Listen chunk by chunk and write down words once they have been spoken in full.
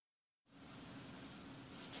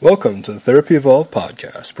Welcome to the Therapy Evolved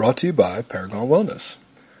podcast, brought to you by Paragon Wellness.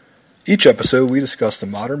 Each episode, we discuss the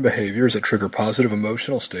modern behaviors that trigger positive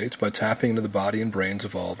emotional states by tapping into the body and brain's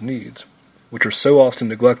evolved needs, which are so often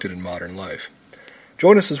neglected in modern life.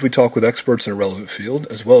 Join us as we talk with experts in a relevant field,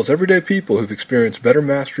 as well as everyday people who've experienced better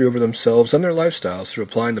mastery over themselves and their lifestyles through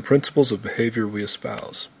applying the principles of behavior we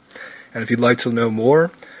espouse. And if you'd like to know more,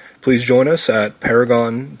 please join us at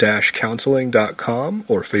paragon-counseling.com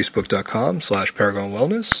or facebook.com/Paragon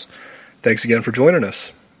Wellness. Thanks again for joining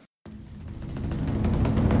us.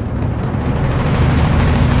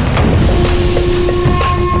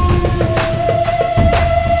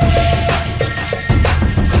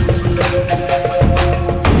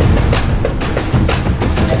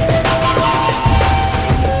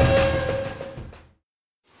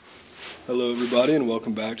 Hello, everybody, and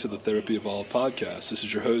welcome back to the Therapy Evolved podcast. This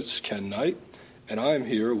is your host, Ken Knight, and I am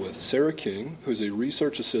here with Sarah King, who's a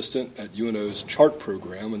research assistant at UNO's CHART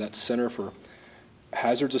program, and that's Center for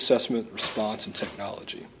Hazards Assessment, Response, and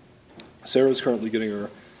Technology. Sarah is currently getting her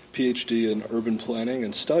PhD in Urban Planning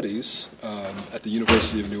and Studies at the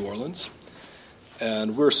University of New Orleans,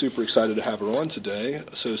 and we're super excited to have her on today.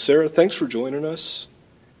 So, Sarah, thanks for joining us,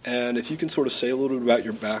 and if you can sort of say a little bit about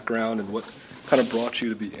your background and what kind of brought you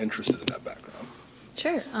to be interested in that background.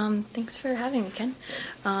 Sure. Thanks for having me, Ken.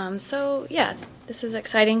 This is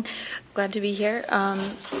exciting. Glad to be here.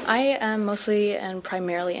 I am mostly and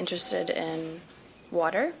primarily interested in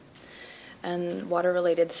water and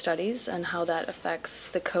water-related studies and how that affects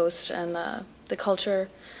the coast and the culture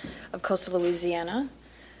of coastal Louisiana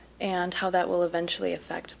and how that will eventually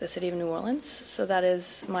affect the city of New Orleans. So that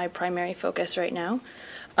is my primary focus right now.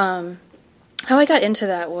 How I got into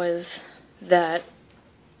that was that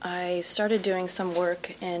I started doing some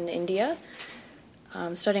work in India,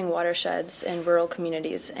 studying watersheds in rural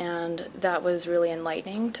communities, and that was really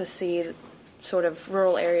enlightening to see sort of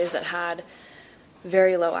rural areas that had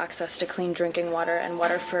very low access to clean drinking water and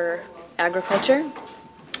water for agriculture.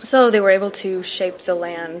 So they were able to shape the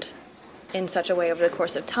land in such a way over the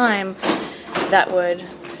course of time that would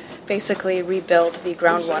basically rebuild the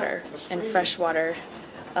groundwater and freshwater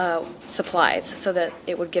supplies so that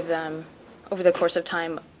it would give them, over the course of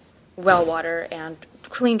time, well water and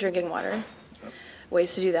clean drinking water,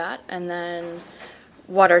 ways to do that, and then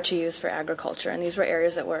water to use for agriculture. And these were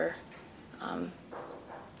areas that were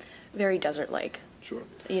very desert-like, Sure.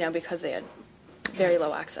 Because they had very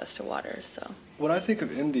low access to water. So when I think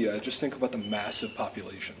of India, I just think about the massive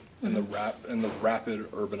population and the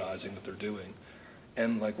rapid urbanizing that they're doing,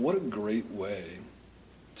 and what a great way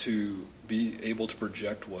to be able to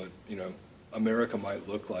project what America might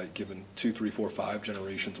look like given 2, 3, 4, 5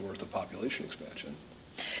 generations worth of population expansion.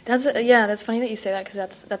 That's funny that you say that,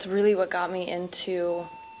 because that's really what got me into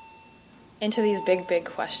these big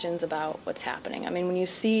questions about what's happening. I mean, when you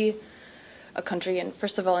see a country, and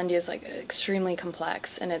first of all, India is extremely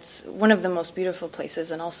complex, and it's one of the most beautiful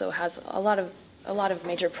places, and also has a lot of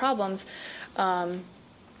major problems.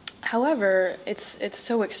 However, it's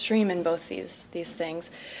so extreme in both these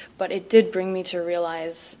things, but it did bring me to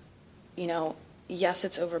realize, yes,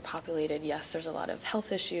 it's overpopulated. Yes, there's a lot of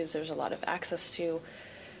health issues. There's a lot of access to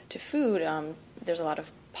food. There's a lot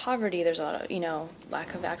of poverty. There's a lot of,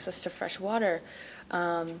 lack of access to fresh water.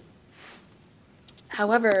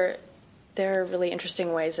 However, there are really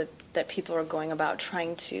interesting ways that people are going about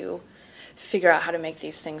trying to figure out how to make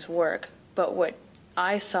these things work. But what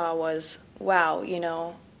I saw was, wow,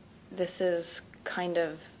 this is kind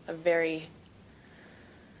of a very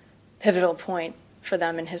pivotal point for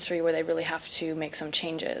them in history where they really have to make some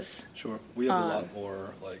changes. Sure. We have a lot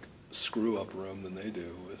more screw-up room than they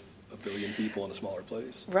do with 1 billion people in a smaller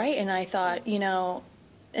place. Right, and I thought,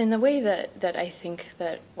 in the way that I think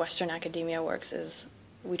that Western academia works is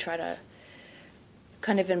we try to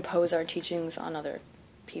kind of impose our teachings on other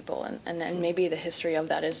people, and maybe the history of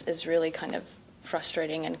that is really kind of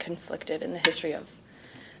frustrating and conflicted in the history of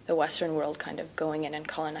the Western world kind of going in and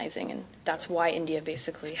colonizing, and that's why India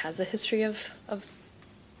basically has a history of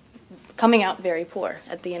coming out very poor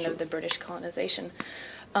at the end of the British colonization.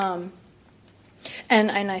 And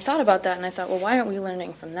I thought about that, and I thought, well, why aren't we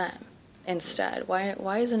learning from them instead? Why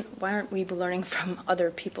aren't we learning from other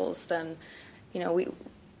peoples? Then,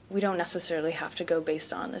 we don't necessarily have to go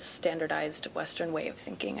based on this standardized Western way of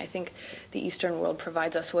thinking. I think the Eastern world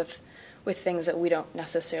provides us with things that we don't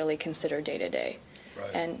necessarily consider day to day.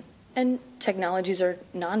 Right. And technologies are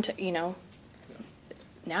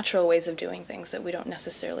natural ways of doing things that we don't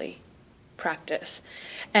necessarily practice.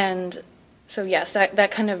 And so yes,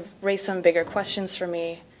 that kind of raised some bigger questions for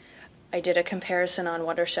me. I did a comparison on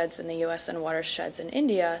watersheds in the U.S. and watersheds in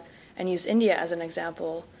India, and use India as an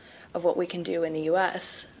example of what we can do in the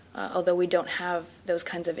U.S. Although we don't have those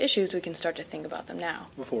kinds of issues, we can start to think about them now.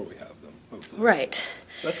 Before we have them, hopefully. Right.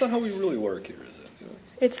 That's not how we really work here, is it?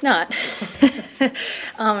 It's not.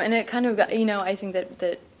 And it kind of got, I think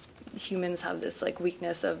that humans have this like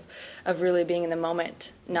weakness of really being in the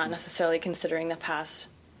moment, not necessarily considering the past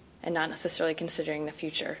and not necessarily considering the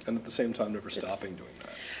future. And at the same time, never stopping doing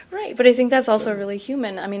that. Right, but I think that's also really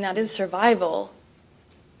human. I mean, that is survival,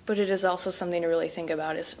 but it is also something to really think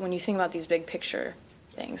about. Is when you think about these big picture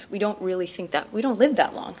things, we don't really think that, we don't live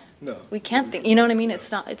that long. No. We can't think, you know what I mean?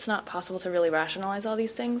 It's not possible to really rationalize all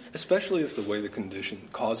these things. Especially if the way the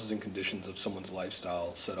causes and conditions of someone's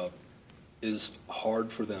lifestyle set up is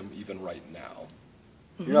hard for them even right now.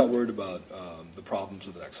 Mm-hmm. You're not worried about the problems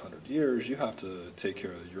of the next 100 years. You have to take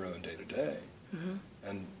care of your own day-to-day. Mm-hmm.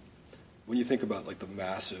 And when you think about like the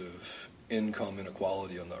massive income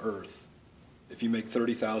inequality on the earth, if you make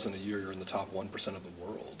 $30,000 a year, you're in the top 1% of the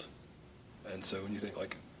world. And so when you think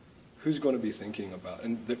like, who's going to be thinking about,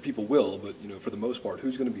 and that people will, but for the most part,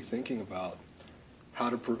 who's going to be thinking about how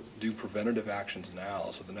to do preventative actions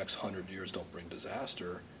now so the next 100 years don't bring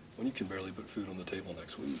disaster when you can barely put food on the table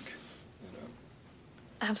next week?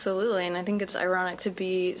 Absolutely, and I think it's ironic to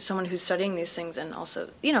be someone who's studying these things and also,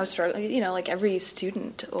 struggle. Like every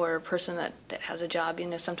student or person that has a job,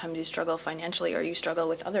 sometimes you struggle financially or you struggle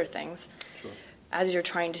with other things. Sure. As you're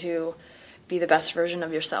trying to be the best version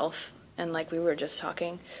of yourself, and like we were just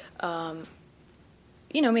talking,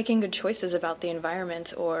 making good choices about the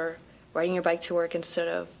environment or riding your bike to work instead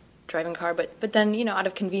of driving a car, but then, out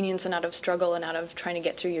of convenience and out of struggle and out of trying to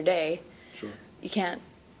get through your day, sure, you can't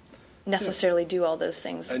necessarily do all those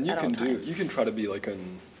things and at all times. You can try to be like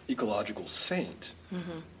an ecological saint,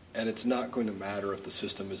 mm-hmm. and it's not going to matter if the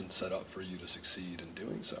system isn't set up for you to succeed in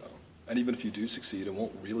doing so. And even if you do succeed, it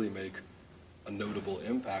won't really make a notable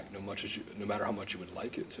impact, no matter how much you would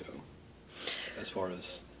like it to. As far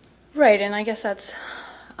as right, and I guess that's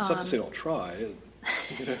it's not to say don't try.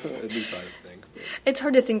 At least I would think. But. It's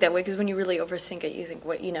hard to think that way because when you really overthink it, you think,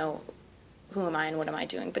 what who am I and what am I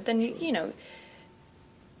doing? But then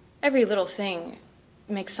every little thing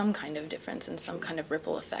makes some kind of difference and some kind of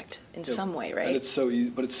ripple effect in some way, right? And it's so easy,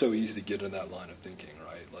 but it's so easy to get in that line of thinking,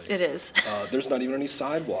 right? Like it is. There's not even any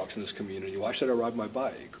sidewalks in this community. Why should I ride my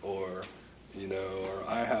bike? Or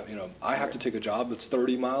I have to take a job that's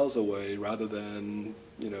 30 miles away rather than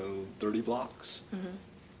 30 blocks. Mm-hmm.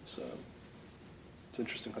 So it's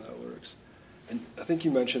interesting how that works. And I think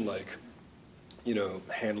you mentioned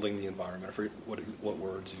handling the environment. I forget what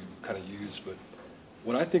words you kind of use, but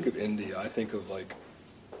when I think of India, I think of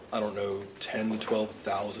 10 to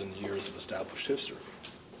 12,000 years of established history.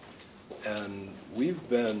 And we've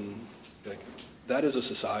been, that is a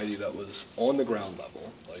society that was on the ground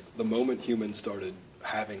level. Like the moment humans started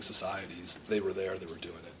having societies, they were there, they were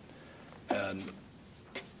doing it. And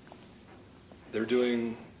they're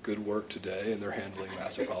doing good work today, and they're handling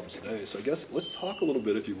massive problems today. So I guess let's talk a little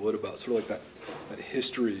bit, if you would, about sort of like that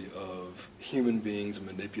history of human beings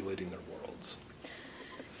manipulating their worlds.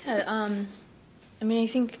 Yeah, I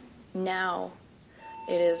think now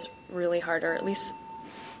it is really hard, or at least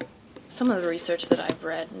some of the research that I've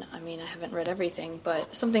read, and I haven't read everything,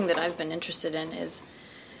 but something that I've been interested in is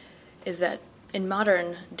that in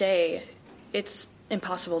modern day, it's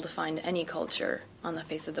impossible to find any culture on the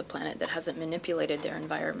face of the planet that hasn't manipulated their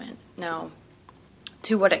environment. Now,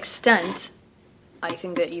 to what extent, I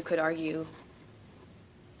think that you could argue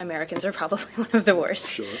Americans are probably one of the worst.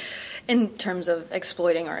 Sure. In terms of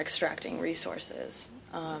exploiting or extracting resources,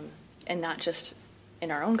 and not just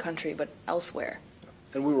in our own country, but elsewhere.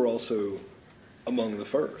 And we were also among the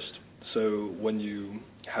first. So when you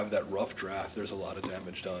have that rough draft, there's a lot of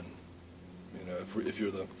damage done. If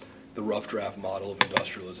you're the rough draft model of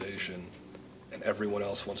industrialization, and everyone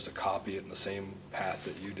else wants to copy it in the same path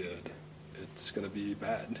that you did, it's going to be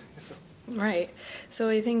bad. Right. So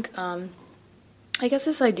I think, I guess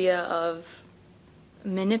this idea of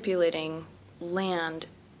manipulating land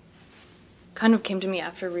kind of came to me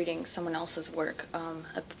after reading someone else's work,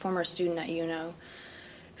 a former student at UNO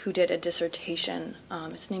who did a dissertation.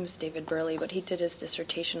 His name is David Burley, but he did his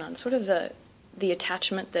dissertation on sort of the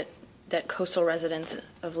attachment that coastal residents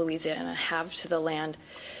of Louisiana have to the land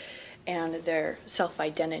and their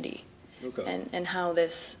self-identity. Okay. And how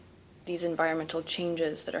these environmental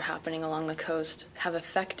changes that are happening along the coast have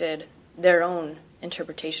affected their own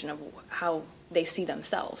interpretation of how they see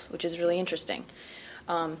themselves, which is really interesting.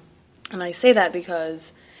 And I say that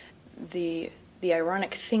because the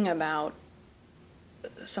ironic thing about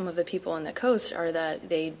some of the people on the coast are that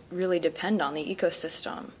they really depend on the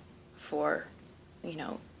ecosystem for,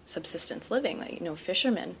 subsistence living. Like,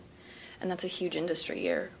 fishermen and that's a huge industry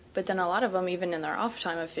here. But then a lot of them, even in their off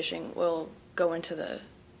time of fishing, will go into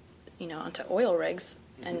onto oil rigs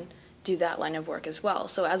and do that line of work as well.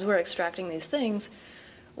 So as we're extracting these things,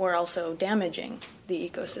 we're also damaging the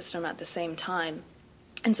ecosystem at the same time.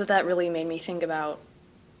 And so that really made me think about,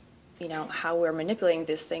 how we're manipulating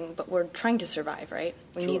this thing, but we're trying to survive, right?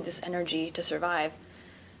 We need this energy to survive.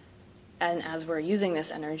 And as we're using this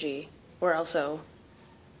energy, we're also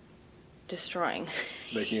destroying.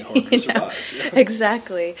 Making it harder to survive. Yeah.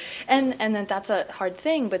 Exactly. And then that's a hard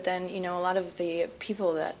thing, but then, a lot of the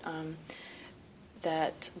people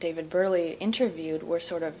that David Burley interviewed were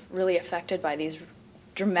sort of really affected by these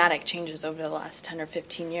dramatic changes over the last 10 or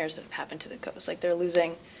 15 years that have happened to the coast. Like they're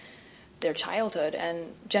losing their childhood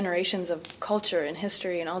and generations of culture and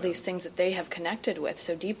history and all these things that they have connected with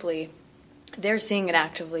so deeply. They're seeing it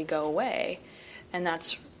actively go away, and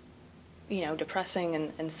that's depressing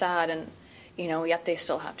and sad, and yet they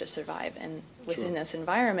still have to survive and within this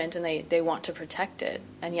environment, and they want to protect it,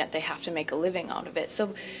 and yet they have to make a living out of it.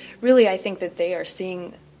 So really I think that they are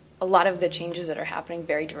seeing a lot of the changes that are happening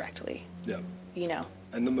very directly. Yeah.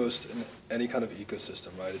 And the most, in any kind of ecosystem,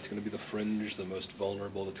 right, it's going to be the fringe, the most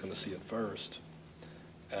vulnerable that's going to see it first.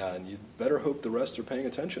 And you better hope the rest are paying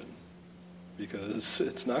attention, because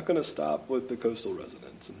it's not going to stop with the coastal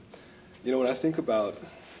residents. And, when I think about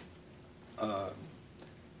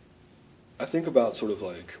sort of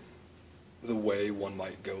like the way one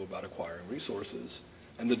might go about acquiring resources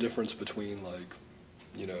and the difference between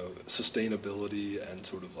sustainability and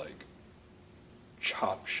sort of like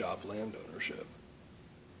chop shop land ownership.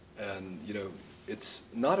 And, it's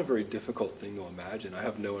not a very difficult thing to imagine. I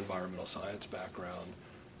have no environmental science background,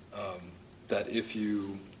 that if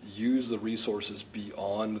you use the resources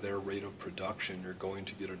beyond their rate of production, you're going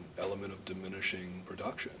to get an element of diminishing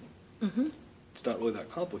production. Mm-hmm. It's not really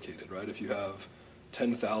that complicated, right? If you have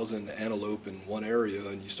 10,000 antelope in one area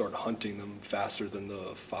and you start hunting them faster than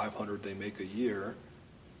the 500 they make a year,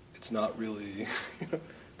 it's not really,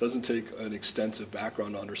 doesn't take an extensive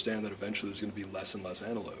background to understand that eventually there's going to be less and less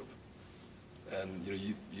antelope. And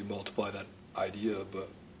you multiply that idea, but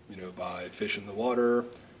by fish in the water,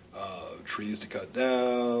 trees to cut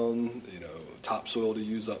down, topsoil to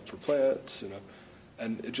use up for plants,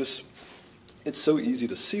 and it's so easy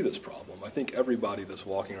to see this problem. I think everybody that's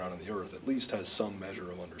walking around on the earth at least has some measure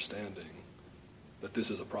of understanding that this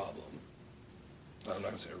is a problem. I'm not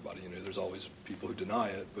going to say everybody, there's always people who deny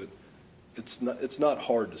it, but it's not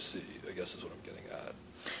hard to see, I guess is what I'm getting at.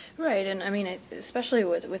 Right, and I mean, especially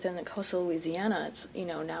within the coastal Louisiana, it's,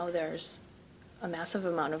 now there's a massive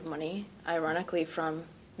amount of money, ironically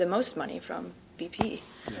the most money from BP,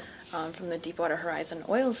 from the Deepwater Horizon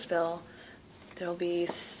oil spill. There'll be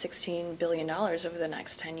 $16 billion over the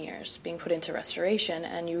next 10 years being put into restoration,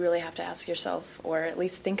 and you really have to ask yourself, or at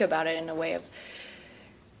least think about it in a way of,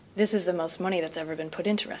 this is the most money that's ever been put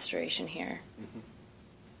into restoration here. Mm-hmm.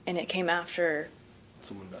 And it came after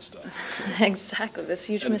someone messed up. Exactly, this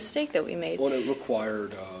huge mistake that we made. Well, it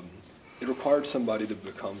required somebody to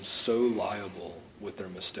become so liable with their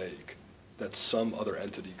mistake that some other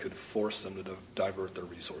entity could force them to divert their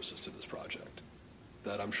resources to this project.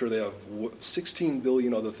 That I'm sure they have 16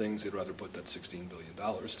 billion other things they'd rather put that $16 billion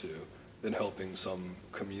to than helping some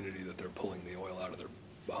community that they're pulling the oil out of their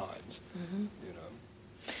behinds. Mm-hmm.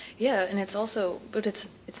 Yeah, and it's also, but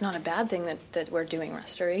it's not a bad thing that we're doing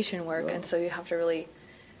restoration work, and so you have to really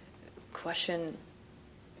question,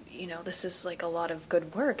 this is like a lot of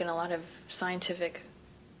good work and a lot of scientific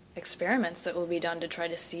experiments that will be done to try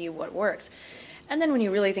to see what works. And then when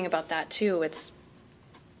you really think about that too, it's,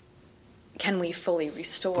 can we fully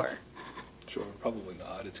restore? Sure, probably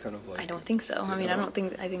not. It's kind of like, I don't think so.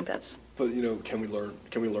 I think that's. But can we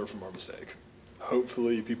learn from our mistake?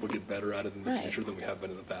 Hopefully people get better at it in the future than we have been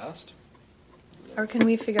in the past. Or can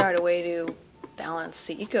we figure out a way to balance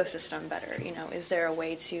the ecosystem better? Is there a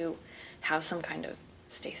way to have some kind of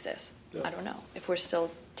stasis? Yeah. I don't know. If we're still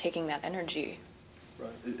taking that energy. Right.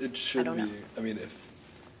 It should I don't be. know. I mean,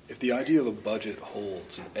 if the idea of a budget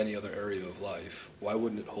holds in any other area of life, why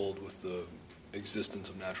wouldn't it hold with the existence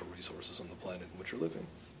of natural resources on the planet in which you're living?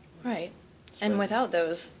 Right. And without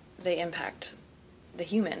those, they impact the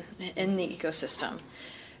human in the ecosystem.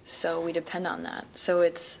 So we depend on that. So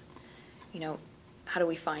it's, how do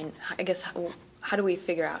we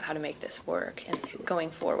figure out how to make this work and going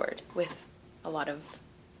forward with a lot of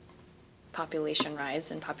population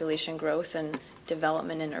rise and population growth and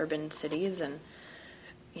development in urban cities and,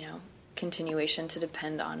 continuation to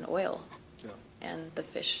depend on oil and the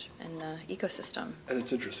fish and the ecosystem. And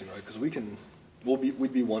it's interesting, right? Because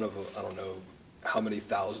we'd be one of, I don't know how many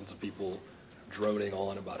thousands of people droning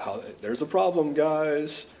on about how there's a problem,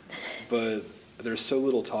 guys. but there's so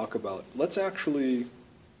little talk about, let's actually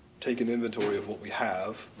take an inventory of what we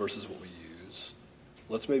have versus what we use.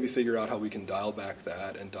 Let's maybe figure out how we can dial back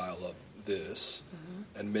that and dial up this,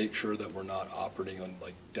 and make sure that we're not operating on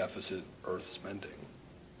like deficit Earth spending,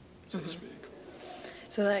 so to speak.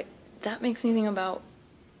 So that makes me think about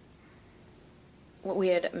what we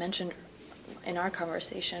had mentioned in our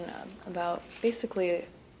conversation about basically,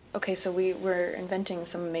 okay, so we're inventing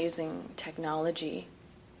some amazing technology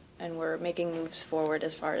and we're making moves forward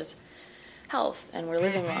as far as health, and we're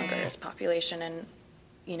living longer as population, and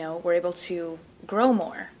we're able to grow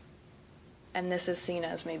more, and this is seen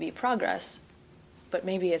as maybe progress, but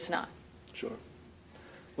maybe it's not. Sure.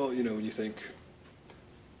 Well, when you think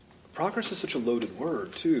progress is such a loaded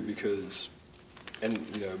word too, because, and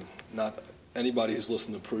not anybody who's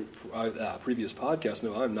listened to previous podcasts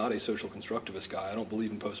know I'm not a social constructivist guy. I don't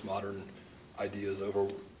believe in postmodern ideas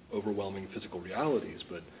overwhelming physical realities,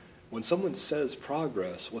 but when someone says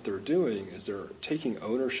progress, what they're doing is they're taking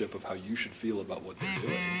ownership of how you should feel about what they're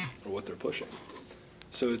doing or what they're pushing.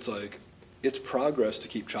 So it's like, it's progress to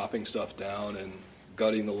keep chopping stuff down and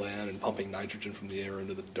gutting the land and pumping nitrogen from the air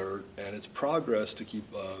into the dirt, and it's progress to keep,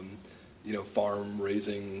 farm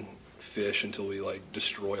raising fish until we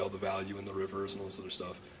destroy all the value in the rivers and all this other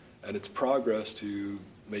stuff. And it's progress to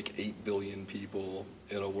make 8 billion people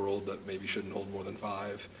in a world that maybe shouldn't hold more than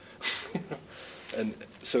 5. And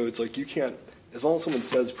so it's like, you can't, as long as someone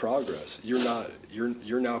says progress, you're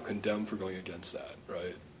now condemned for going against that,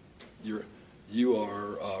 right? You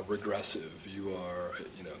are regressive. You are,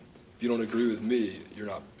 if you don't agree with me, you're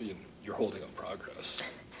not, you're holding up progress.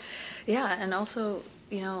 Yeah, and also,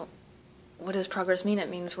 what does progress mean? It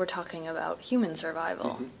means we're talking about human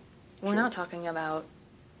survival. We're not talking about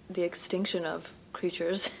the extinction of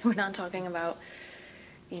creatures. We're not talking about,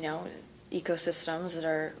 ecosystems that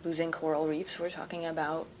are losing coral reefs. We're talking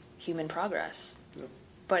about human progress. Yep.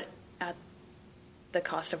 But at the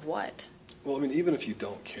cost of what? Well, even if you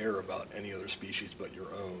don't care about any other species but your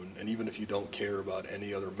own, and even if you don't care about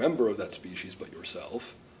any other member of that species but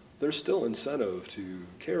yourself, there's still incentive to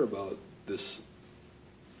care about this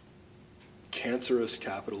cancerous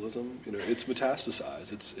capitalism. It's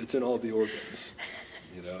metastasized. It's in all the organs.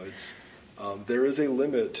 There is a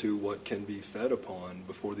limit to what can be fed upon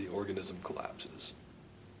before the organism collapses.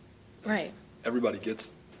 Right. Everybody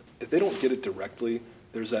gets, if they don't get it directly,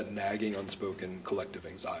 there's that nagging, unspoken collective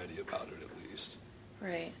anxiety about it, at least.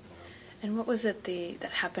 Right. And what was it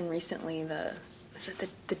that happened recently? Was it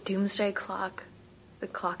the doomsday clock? The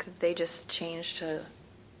clock that they just changed to...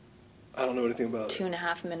 I don't know anything about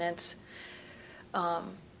 2.5 minutes.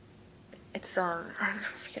 It's I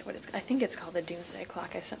forget what I think it's called the doomsday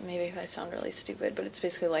clock. Maybe if I sound really stupid, but it's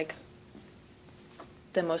basically like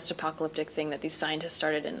the most apocalyptic thing that these scientists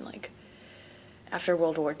started in after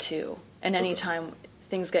World War II. And anytime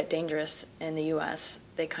things get dangerous in the U.S.,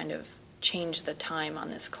 they kind of change the time on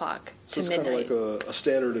this clock to midnight. So it's kind of like a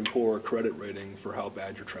Standard & Poor credit rating for how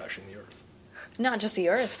bad you're trashing the Earth. Not just the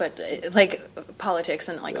Earth, but politics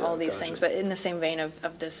and all these things. But in the same vein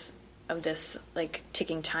of this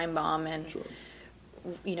ticking time bomb, and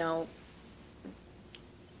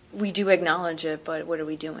we do acknowledge it, but what are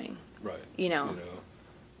we doing? Right.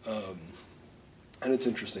 And it's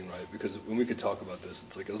interesting, right? Because when we could talk about this,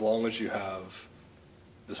 it's like, as long as you have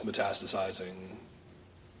this metastasizing,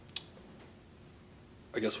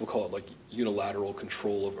 I guess we'll call it unilateral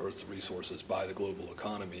control of Earth's resources by the global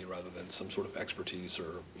economy, rather than some sort of expertise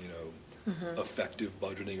or effective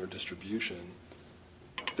budgeting or distribution,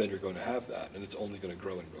 then you're going to have that, and it's only going to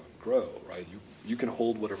grow and grow and grow, right? You can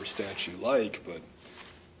hold whatever stance you like, but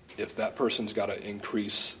if that person's got to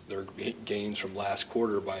increase their gains from last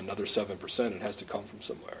quarter by another 7%, it has to come from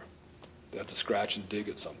somewhere. They have to scratch and dig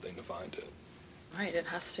at something to find it. Right, it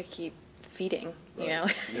has to keep feeding, right. Yeah,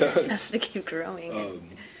 it has to keep growing.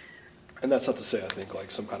 And that's not to say I think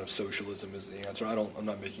some kind of socialism is the answer. I'm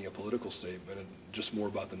not making a political statement, and just more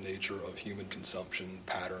about the nature of human consumption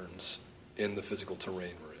patterns in the physical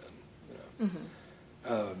terrain we're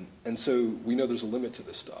in. And so we know there's a limit to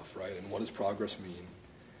this stuff, right? And what does progress mean?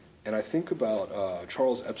 And I think about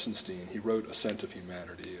Charles Epstein. He wrote Ascent of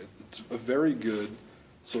Humanity. It's a very good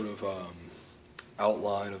sort of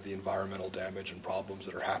outline of the environmental damage and problems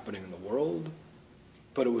that are happening in the world,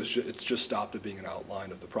 but it's just stopped at being an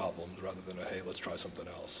outline of the problems rather than hey, let's try something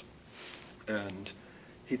else. And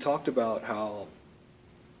he talked about how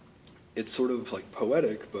it's sort of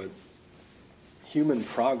poetic, but human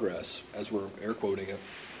progress, as we're air quoting it,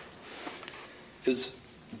 is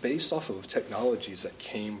based off of technologies that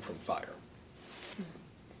came from fire.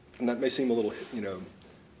 And that may seem a little,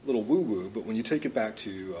 little woo-woo, but when you take it back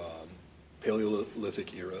to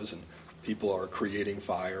Paleolithic eras, and people are creating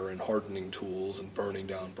fire and hardening tools and burning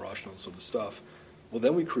down brush and all sort of stuff. Well,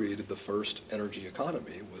 then we created the first energy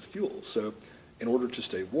economy with fuels. So in order to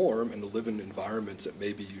stay warm and to live in environments that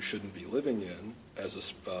maybe you shouldn't be living in as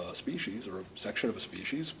a species or a section of a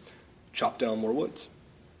species, chop down more woods.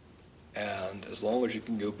 And as long as you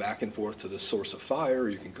can go back and forth to this source of fire,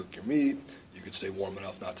 you can cook your meat, you can stay warm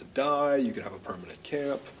enough not to die, you can have a permanent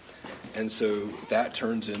camp. And so that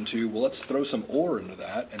turns into, well, let's throw some ore into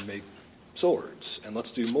that and make swords. And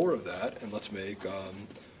let's do more of that, and let's make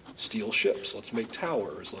steel ships, let's make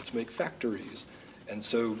towers, let's make factories. And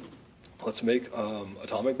so let's make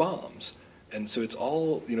atomic bombs. And so it's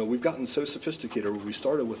all, we've gotten so sophisticated where we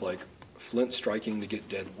started with like flint striking to get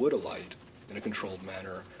dead wood alight in a controlled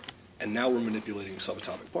manner. And now we're manipulating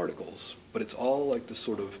subatomic particles. But it's all like this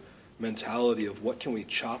sort of mentality of what can we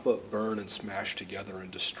chop up, burn, and smash together and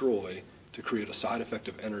destroy to create a side effect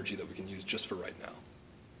of energy that we can use just for right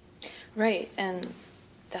now. Right, and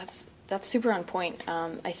that's super on point.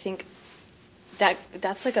 I think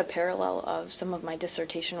that's like a parallel of some of my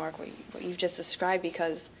dissertation work, what you've just described,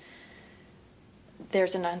 because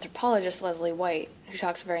there's an anthropologist, Leslie White, who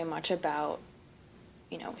talks very much about,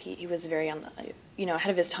 he was very on the,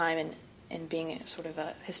 ahead of his time in being a sort of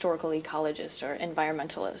a historical ecologist or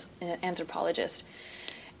environmentalist, anthropologist.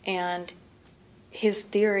 And his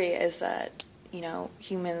theory is that,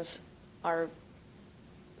 humans are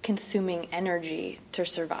consuming energy to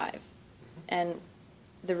survive. And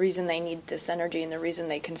the reason they need this energy and the reason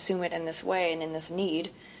they consume it in this way and in this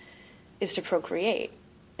need is to procreate.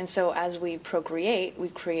 And so as we procreate, we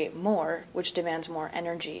create more, which demands more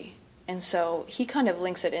energy. And so he kind of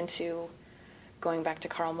links it into going back to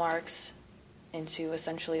Karl Marx, into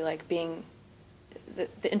essentially like being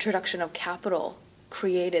the introduction of capital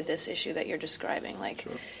created this issue that you're describing, like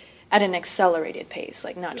sure. At an accelerated pace,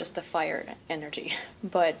 like not just the fire energy,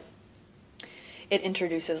 but it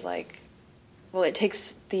introduces it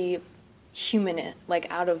takes the human like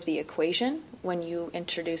out of the equation when you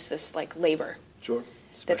introduce this like labor. Sure.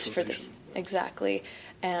 That's for this exactly,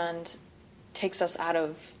 and takes us out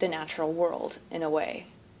of the natural world in a way.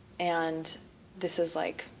 And this is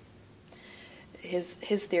like his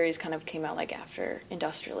theories kind of came out like after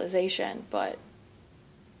industrialization, but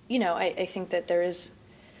I think that there is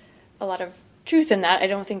a lot of truth in that. I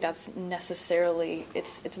don't think that's necessarily,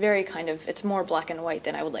 it's very kind of, it's more black and white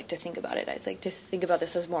than I would like to think about it. I'd like to think about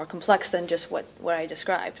this as more complex than just what I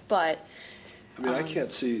described, but I mean, I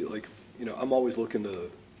can't see, I'm always looking to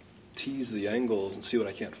tease the angles and see what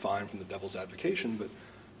I can't find from the devil's advocation, but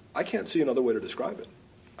I can't see another way to describe it.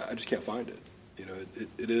 I just can't find it.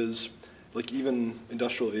 It is, like even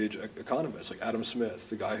industrial age economists, like Adam Smith,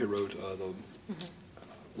 the guy who wrote the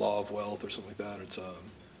Law of Wealth or something like that,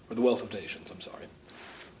 or The Wealth of Nations, I'm sorry.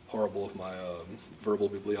 Horrible with my verbal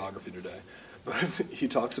bibliography today. But he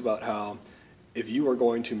talks about how if you are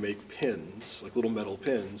going to make pins, like little metal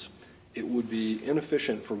pins, it would be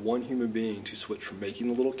inefficient for one human being to switch from making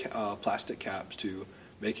the little plastic caps to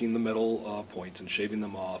making the metal points and shaving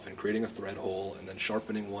them off and creating a thread hole and then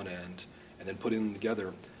sharpening one end and then putting them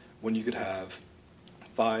together, when you could have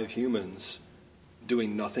 5 humans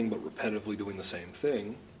doing nothing but repetitively doing the same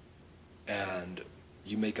thing, and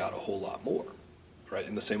you make out a whole lot more, right,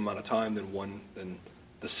 in the same amount of time than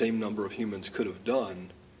the same number of humans could have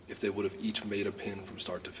done if they would have each made a pin from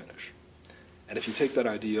start to finish. And if you take that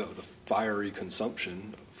idea of the fiery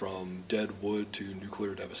consumption from dead wood to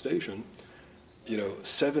nuclear devastation,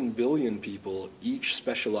 7 billion people, each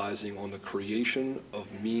specializing on the creation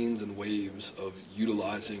of means and ways of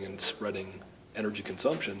utilizing and spreading energy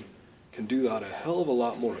consumption, can do that a hell of a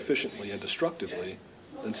lot more efficiently and destructively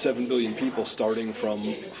than 7 billion people starting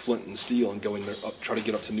from flint and steel and going there try to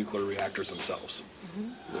get up to nuclear reactors themselves.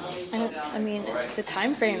 Mm-hmm. And I mean, the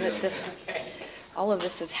time frame that all of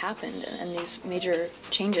this has happened and these major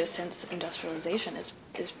changes since industrialization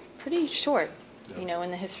is pretty short. Yeah.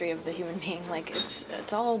 In the history of the human being, like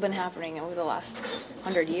it's all been happening over the last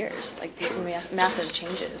 100 years, like these massive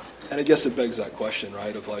changes. And I guess it begs that question,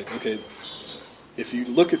 right, of like, okay, if you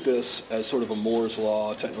look at this as sort of a Moore's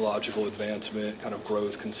law, technological advancement, kind of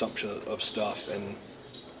growth, consumption of stuff, and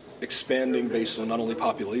expanding based on not only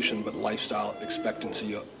population but lifestyle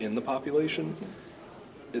expectancy in the population,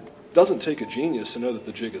 it doesn't take a genius to know that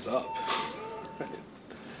the jig is up.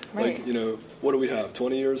 Right. Like, what do we have,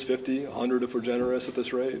 20 years, 50, 100 if we're generous at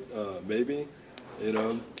this rate? Maybe,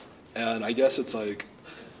 And I guess it's like,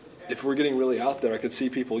 if we're getting really out there, I could see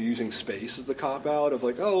people using space as the cop-out of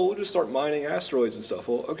like, oh, we'll just start mining asteroids and stuff.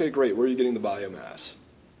 Well, okay, great. Where are you getting the biomass?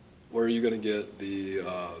 Where are you going to get the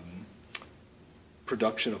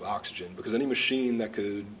production of oxygen? Because any machine that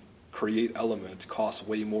could create elements costs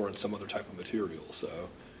way more than some other type of material. So,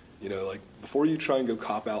 like before you try and go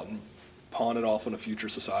cop out and pawn it off on a future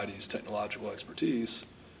society's technological expertise,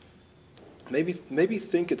 maybe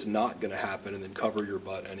think it's not going to happen and then cover your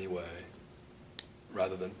butt anyway,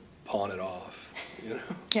 rather than pawn it off.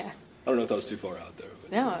 Yeah. I don't know if that was too far out there.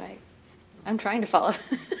 But, no, I'm trying to follow.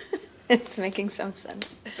 It's making some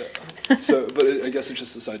sense. Yeah. So, but I guess it's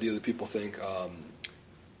just this idea that people think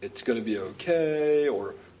it's going to be okay,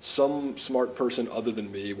 or some smart person other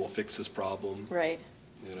than me will fix this problem. Right.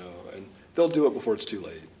 And they'll do it before it's too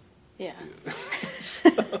late. Yeah. So.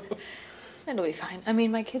 It'll be fine. I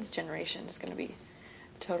mean, my kids' generation is going to be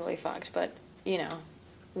totally fucked, but,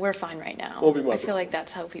 we're fine right now. I feel like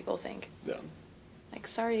that's how people think. Yeah. Like,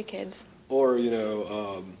 sorry, kids. Or,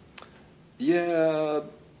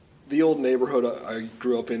 the old neighborhood I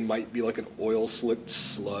grew up in might be like an oil-slicked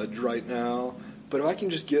sludge right now, but if I can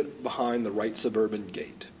just get behind the right suburban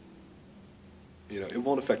gate, it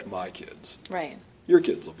won't affect my kids. Right. Your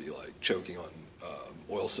kids will be, like, choking on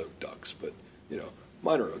oil-soaked ducks, but,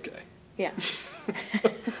 mine are okay. Yeah.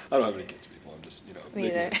 I don't have any kids, people. I'm just, Me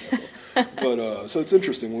making either. an example. But, so it's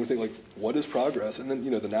interesting when we think, like, what is progress? And then,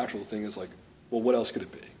 the natural thing is, like, well, what else could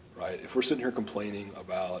it be, right? If we're sitting here complaining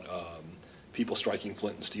about people striking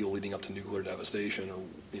flint and steel leading up to nuclear devastation, or,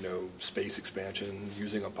 space expansion,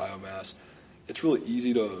 using up biomass, it's really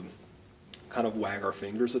easy to kind of wag our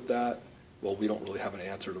fingers at that. Well, we don't really have an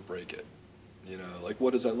answer to break it. Like,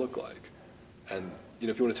 what does that look like? And,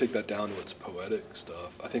 if you want to take that down to its poetic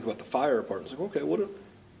stuff, I think about the fire part. It's like, okay, what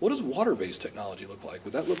does water-based technology look like?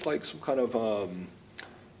 Would that look like some kind of,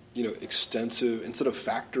 extensive, instead of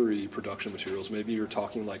factory production materials, maybe you're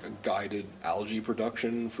talking like a guided algae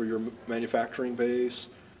production for your manufacturing base,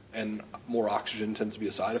 and more oxygen tends to be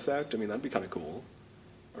a side effect? I mean, that'd be kind of cool.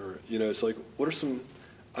 Or, it's like, what are some,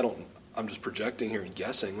 I'm just projecting here and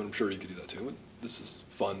guessing, but I'm sure you could do that too. This is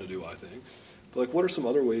fun to do, I think. But, like, what are some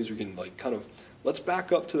other ways we can, like, kind of, let's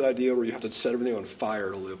back up to the idea where you have to set everything on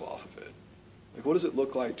fire to live off of it. Like, what does it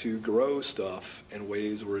look like to grow stuff in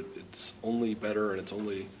ways where it's only better and it's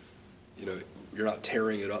only, you're not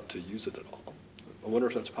tearing it up to use it at all? I wonder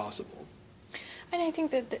if that's possible. And I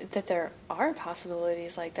think that there are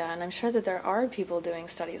possibilities like that, and I'm sure that there are people doing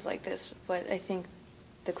studies like this, but I think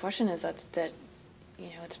the question is that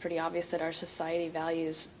it's pretty obvious that our society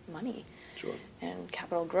values money. Sure. And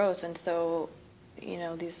capital growth, and so,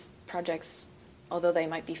 these projects, although they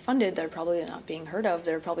might be funded, they're probably not being heard of.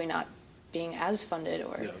 They're probably not being as funded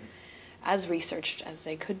or as researched as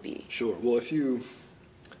they could be. Sure. Well, if you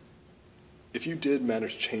did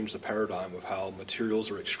manage to change the paradigm of how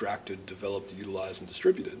materials are extracted, developed, utilized, and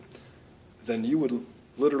distributed, then you would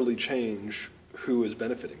literally change who is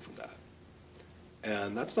benefiting from that.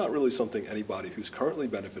 And that's not really something anybody who's currently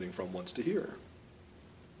benefiting from wants to hear.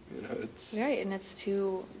 It's right, and it's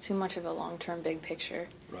too much of a long-term, big picture.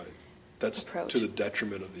 Right. That's approach. To the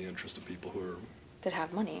detriment of the interest of people who are that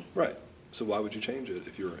have money. Right. So why would you change it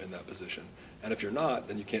if you're in that position? And if you're not,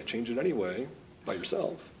 then you can't change it anyway by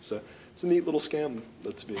yourself. So it's a neat little scam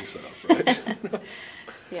that's being set up, right?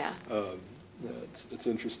 Yeah. It's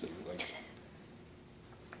interesting.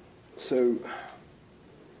 So,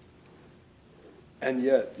 and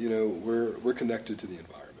yet, we're connected to the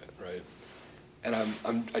environment, right? And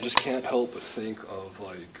I just can't help but think of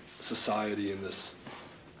like society in this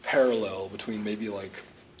parallel between maybe like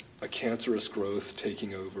a cancerous growth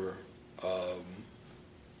taking over a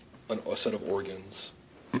set of organs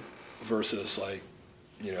versus like,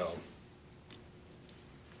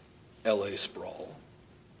 LA sprawl.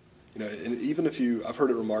 And even if I've heard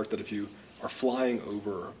it remarked that if you are flying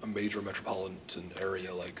over a major metropolitan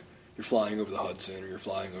area, like you're flying over the Hudson or you're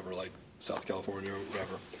flying over like South California or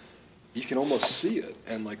whatever, you can almost see it.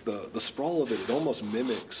 And like the sprawl of it almost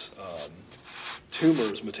mimics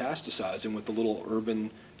tumors metastasizing with the little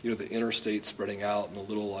urban, the interstate spreading out and the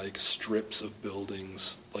little like strips of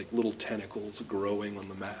buildings, like little tentacles growing on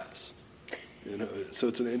the mass. So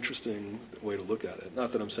it's an interesting way to look at it.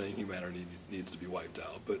 Not that I'm saying humanity needs to be wiped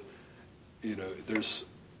out, but it's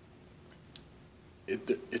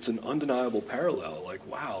an undeniable parallel. Like,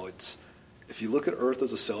 wow, if you look at Earth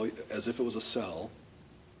as a cell, as if it was a cell,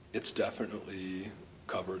 it's definitely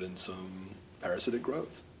covered in some parasitic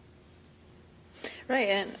growth. Right,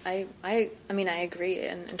 and I mean, I agree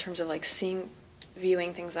in terms of like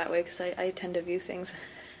viewing things that way, because I tend to view things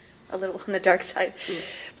a little on the dark side. Mm.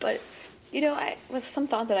 But, I was some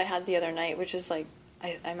thought that I had the other night, which is like,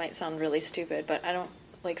 I might sound really stupid, but I don't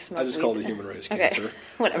like smoke weed. I just call the human race okay. cancer.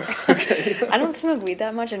 Whatever. Okay. I don't smoke weed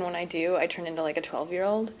that much, and when I do, I turn into like a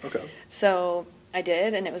 12-year-old. Okay. So I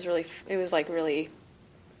did, and it was really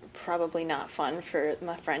probably not fun for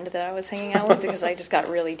my friend that I was hanging out with because I just got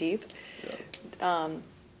really deep. Yeah.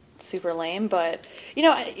 Super lame, but you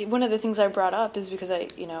know, one of the things I brought up is because I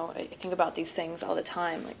think about these things all the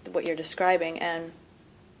time, like what you're describing, and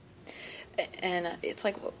it's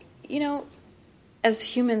like, you know, as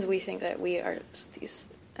humans, we think that we are these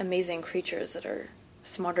amazing creatures that are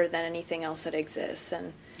smarter than anything else that exists,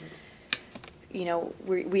 and you know,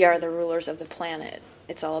 we are the rulers of the planet.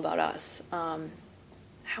 It's all about us.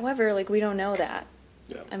 However, like, we don't know that.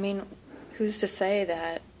 Yeah. I mean, who's to say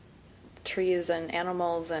that trees and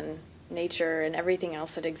animals and nature and everything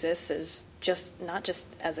else that exists is just not just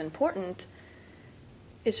as important?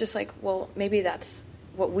 It's just like, well, maybe that's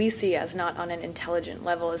what we see as not on an intelligent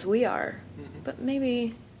level as we are, but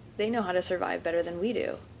maybe they know how to survive better than we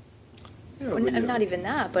do. Yeah, And not even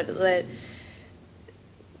that, but that,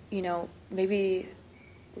 you know, maybe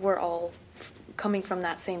we're all coming from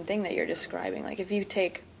that same thing that you're describing. Like, if you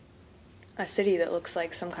take a city that looks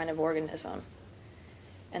like some kind of organism,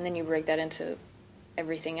 and then you break that into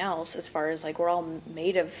everything else, as far as, like, we're all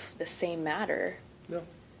made of the same matter. Yeah.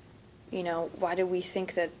 You know, why do we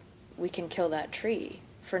think that we can kill that tree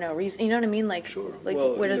for no reason? You know what I mean? Like, Sure. like,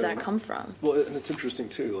 Well, where does you know, that come from? Well, and it's interesting,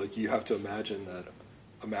 too. Like, you have to imagine that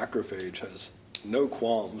a macrophage has no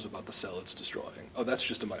qualms about the cell it's destroying. Oh, that's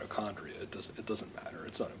just a mitochondria. It doesn't matter.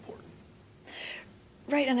 It's not important.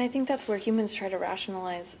 Right, and I think that's where humans try to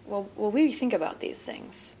rationalize, well, we think about these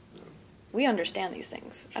things. Yeah. We understand these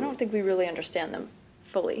things. I Sure. don't think we really understand them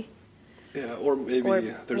fully. Yeah, or maybe Or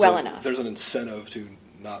there's well enough. there's an incentive to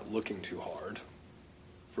not looking too hard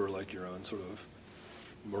for, like, your own sort of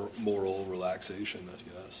moral relaxation,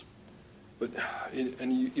 I guess. But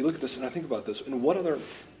and you look at this, and I think about this, and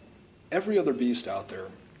every other beast out there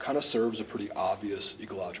kind of serves a pretty obvious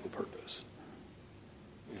ecological purpose.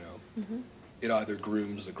 You know, it either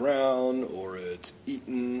grooms the ground, or it's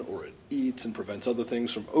eaten, or it eats and prevents other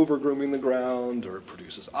things from over-grooming the ground, or it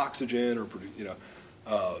produces oxygen, or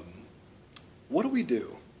what do we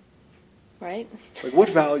do? Right? Like, what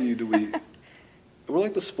value do we? We're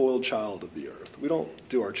like the spoiled child of the earth. We don't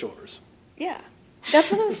do our chores. Yeah.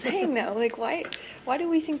 That's what I'm saying, though. Like, why do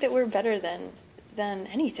we think that we're better than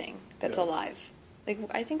anything that's Yeah. alive? Like,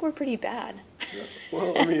 I think we're pretty bad. Yeah.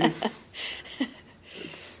 Well, I mean,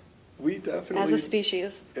 we definitely, as a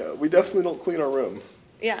species. Yeah, we definitely don't clean our room.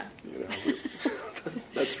 Yeah. You know,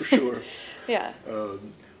 that's for sure. Yeah.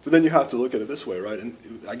 But then you have to look at it this way, right? And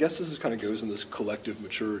I guess this kind of goes in this collective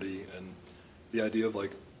maturity and the idea of,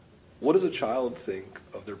 like, what does a child think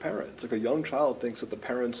of their parents? Like, a young child thinks that the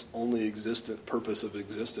parents' only purpose of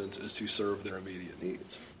existence is to serve their immediate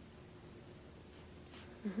needs.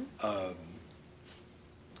 And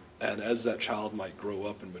as that child might grow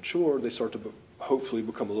up and mature, they start to hopefully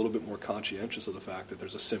become a little bit more conscientious of the fact that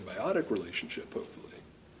there's a symbiotic relationship, hopefully.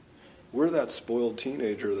 We're that spoiled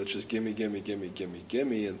teenager that's just gimme, gimme, gimme, gimme,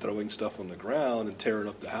 gimme, and throwing stuff on the ground and tearing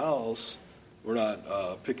up the house. We're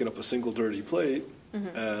not picking up a single dirty plate,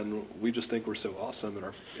 and we just think we're so awesome, and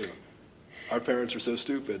our parents are so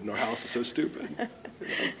stupid, and our house is so stupid. You know?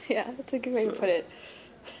 Yeah, that's a good way to put it.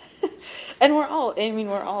 And we're all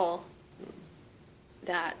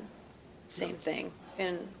that same thing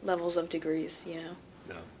in levels of degrees, you know.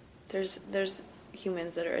 Yeah. There's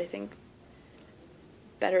humans that are, I think,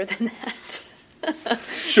 better than that.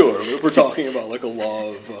 Sure, we're talking about, like, a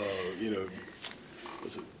law of,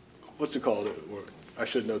 what's it called? I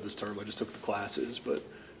should know this term. I just took the classes, but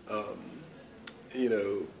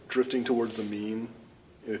drifting towards the mean.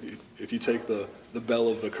 If you take the bell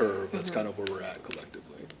of the curve, that's kind of where we're at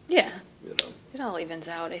collectively. Yeah. You know. It all evens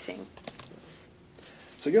out, I think.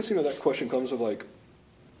 So I guess, that question comes of, like,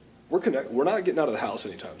 we're not getting out of the house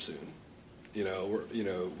anytime soon.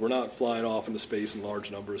 We're not flying off into space in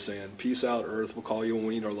large numbers saying, "Peace out, Earth. We'll call you when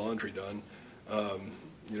we need our laundry done.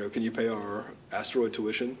 Can you pay our asteroid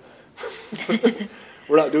tuition?"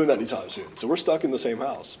 We're not doing that anytime soon. So we're stuck in the same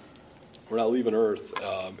house. We're not leaving Earth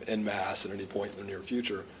en masse at any point in the near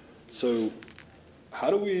future. So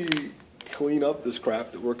how do we clean up this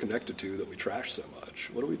crap that we're connected to that we trash so much?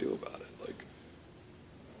 What do we do about it?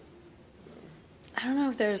 I don't know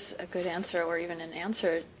if there's a good answer or even an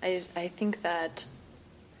answer. I think that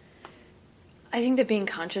being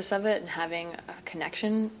conscious of it and having a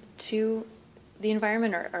connection to the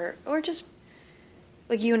environment, or just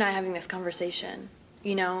like you and I having this conversation,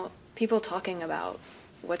 people talking about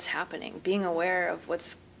what's happening, being aware of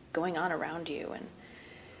what's going on around you,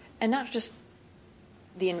 and not just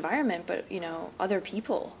the environment, but other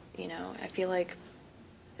people. I feel like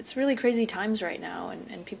it's really crazy times right now,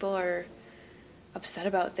 and people are upset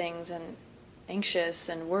about things and anxious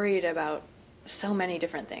and worried about so many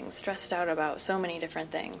different things, stressed out about so many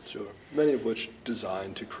different things. Sure. Many of which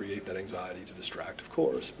designed to create that anxiety to distract, of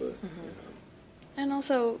course, but, And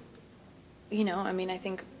also, I mean, I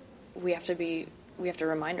think we have to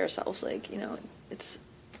remind ourselves, like,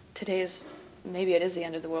 maybe it is the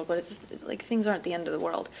end of the world, but it's like things aren't the end of the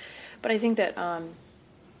world. But I think that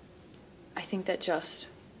just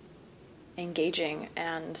engaging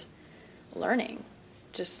and learning,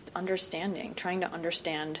 just understanding, trying to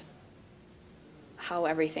understand how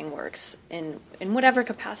everything works in whatever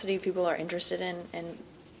capacity people are interested in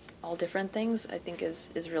all different things, I think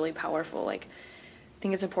is really powerful. Like, I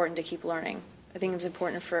think it's important to keep learning. I think it's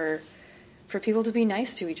important for people to be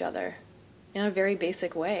nice to each other in a very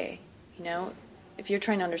basic way. If you're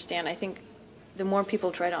trying to understand, I think the more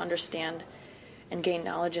people try to understand and gain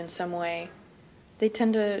knowledge in some way, they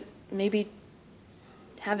tend to maybe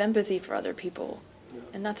have empathy for other people. Yeah.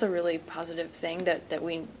 And that's a really positive thing that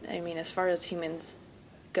as far as humans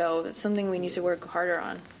go, it's something we need to work harder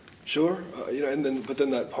on. Sure. But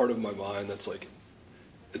then that part of my mind that's like,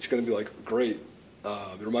 it's going to be like, great.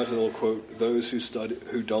 It reminds me of an old quote: "Those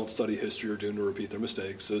who don't study history are doomed to repeat their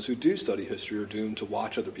mistakes. Those who do study history are doomed to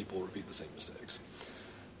watch other people repeat the same mistakes."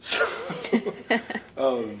 So,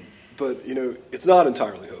 but it's not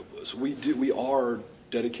entirely hopeless. We are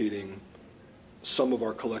dedicating some of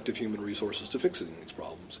our collective human resources to fixing these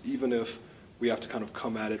problems, even if we have to kind of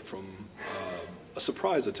come at it from a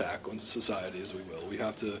surprise attack on society, as we will. We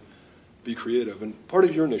have to be creative. And part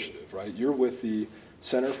of your initiative, right? You're with the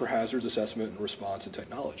Center for Hazards Assessment and Response and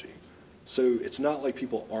Technology. So it's not like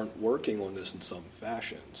people aren't working on this in some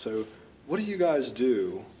fashion. So what do you guys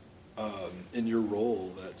do in your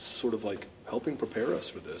role that's sort of like helping prepare us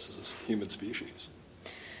for this as a human species?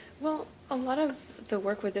 Well, a lot of the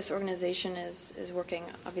work with this organization is working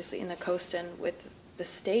obviously in the coast and with the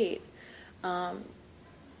state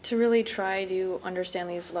to really try to understand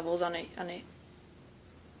these levels in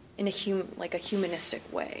a humanistic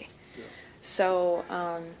way. Yeah. So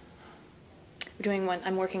I'm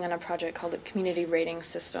working on a project called the Community Rating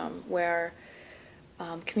System, where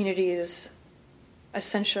communities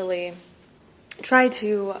essentially try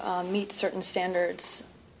to meet certain standards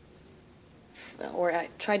or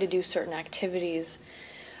try to do certain activities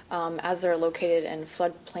as they're located in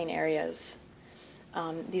floodplain areas.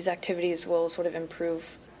 These activities will sort of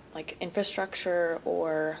improve like infrastructure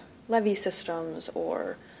or levee systems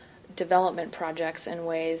or development projects in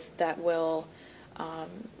ways that will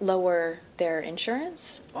lower their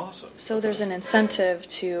insurance. Awesome. So there's an incentive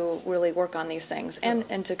to really work on these things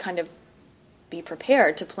and to kind of be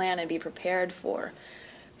prepared, to plan and be prepared for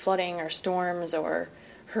flooding or storms or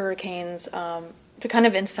hurricanes, to kind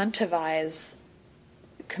of incentivize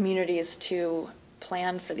communities to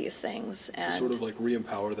plan for these things. And sort of like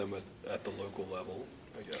re-empower them at the local level,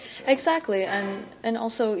 I guess. Exactly. And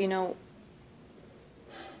also,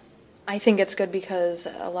 I think it's good because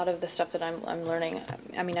a lot of the stuff that I'm learning,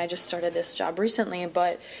 I mean, I just started this job recently,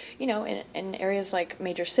 but, in areas like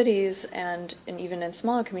major cities and even in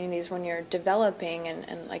smaller communities, when you're developing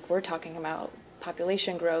and like we're talking about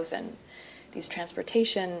population growth and these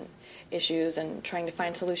transportation issues and trying to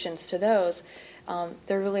find solutions to those,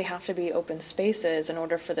 there really have to be open spaces in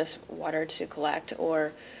order for this water to collect,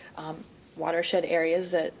 or watershed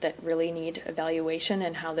areas that really need evaluation,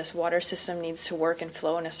 and how this water system needs to work and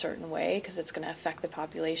flow in a certain way because it's going to affect the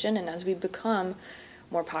population. And as we become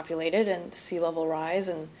more populated and sea level rise,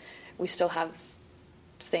 and we still have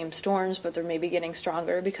same storms, but they're maybe getting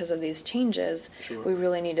stronger because of these changes, sure, we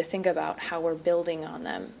really need to think about how we're building on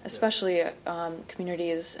them, especially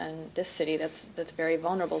communities and this city that's very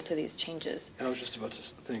vulnerable to these changes. And I was just about to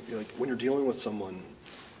think, like, when you're dealing with someone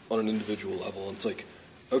on an individual level, it's like,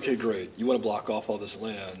 okay, great, you want to block off all this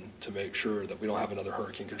land to make sure that we don't have another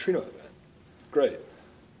Hurricane Katrina event. Great.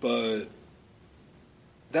 But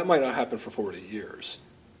that might not happen for 40 years.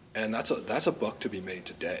 And that's a buck to be made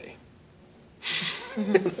today.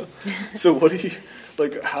 So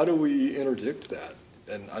how do we interdict that?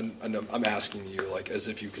 And I'm asking you, like, as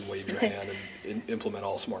if you can wave your hand and implement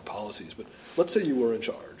all smart policies, but let's say you were in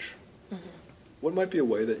charge. Mm-hmm. What might be a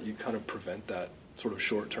way that you kind of prevent that sort of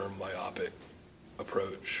short-term myopic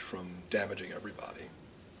approach from damaging everybody?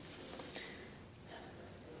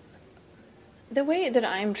 The way that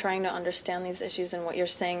I'm trying to understand these issues and what you're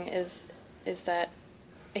saying is that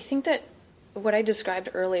I think that what I described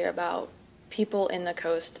earlier about people in the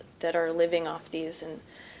coast that are living off these, and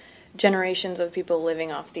generations of people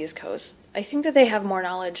living off these coasts, I think that they have more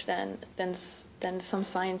knowledge than some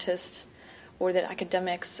scientists or that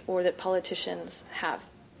academics or that politicians have.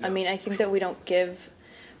 Yeah, I mean, I think that we don't give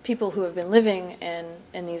people who have been living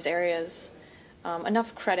in these areas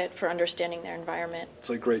enough credit for understanding their environment. It's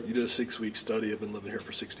like, great, you did a 6-week study. I've been living here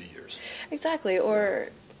for 60 years. Exactly, or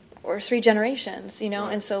 3 generations, Right.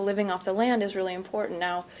 and so living off the land is really important.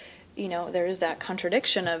 Now, there is that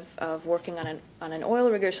contradiction of working on an oil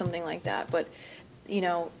rig or something like that, but,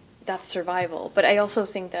 that's survival. But I also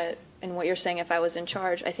think that, in what you're saying, if I was in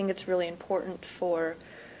charge, I think it's really important for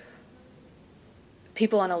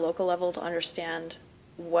people on a local level to understand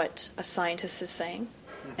what a scientist is saying,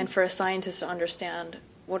 and for a scientist to understand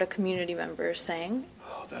what a community member is saying,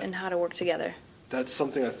 and how to work together. That's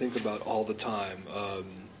something I think about all the time.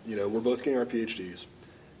 We're both getting our PhDs,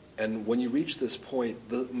 and when you reach this point,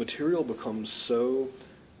 the material becomes so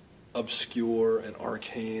obscure and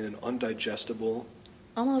arcane and undigestible.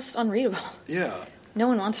 Almost unreadable. Yeah. No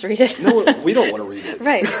one wants to read it. No, we don't want to read it.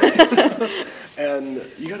 Right. And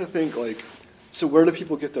you got to think, so where do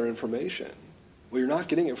people get their information? Well, you're not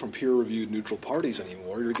getting it from peer-reviewed neutral parties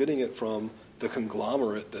anymore. You're getting it from the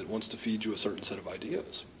conglomerate that wants to feed you a certain set of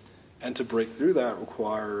ideas. And to break through that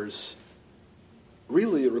requires,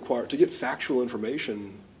 to get factual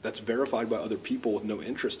information that's verified by other people with no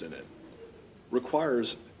interest in it,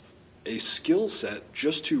 requires a skill set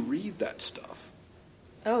just to read that stuff.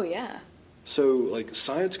 Oh, yeah. So,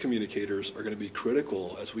 science communicators are going to be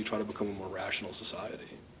critical as we try to become a more rational society.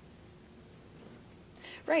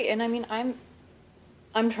 Right, and I mean,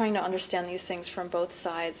 I'm trying to understand these things from both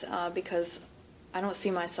sides because I don't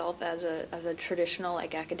see myself as a traditional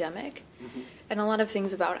academic, and a lot of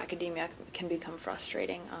things about academia can become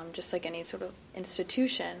frustrating. Just like any sort of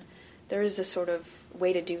institution, there is this sort of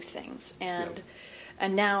way to do things, and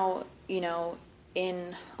now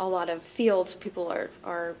in a lot of fields, people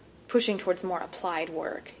are pushing towards more applied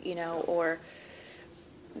work, or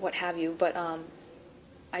what have you. But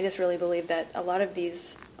I just really believe that a lot of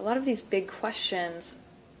these big questions,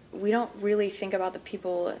 we don't really think about the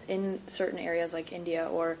people in certain areas like India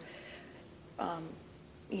or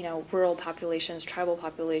rural populations, tribal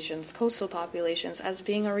populations, coastal populations as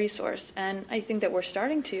being a resource. And I think that we're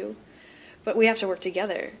starting to, but we have to work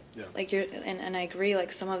together. Yeah. And I agree.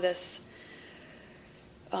 Some of this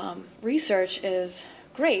research is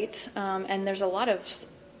great, and there's a lot of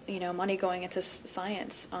money going into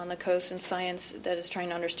science on the coast, and science that is trying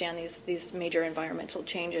to understand these major environmental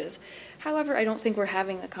changes. However, I don't think we're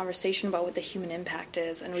having the conversation about what the human impact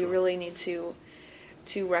is, and we really need to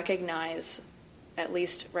recognize, at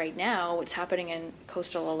least right now, what's happening in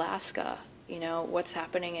coastal Alaska. What's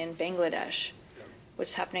happening in Bangladesh,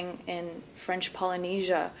 what's happening in French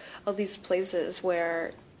Polynesia, all these places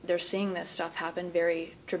where they're seeing this stuff happen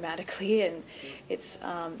very dramatically, and it's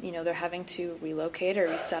they're having to relocate or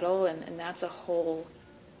resettle, and that's a whole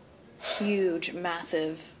huge,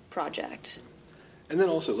 massive project. And then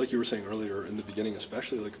also, like you were saying earlier in the beginning,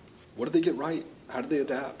 especially, what did they get right? How did they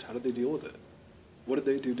adapt? How did they deal with it? What did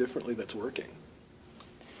they do differently that's working?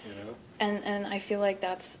 And I feel like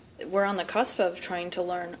we're on the cusp of trying to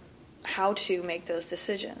learn how to make those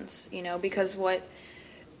decisions. Because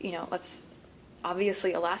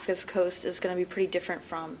obviously, Alaska's coast is going to be pretty different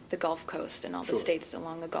from the Gulf Coast and all the states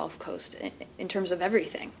along the Gulf Coast in terms of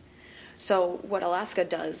everything. So what Alaska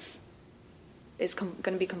does is going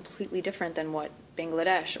to be completely different than what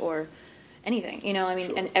Bangladesh or anything.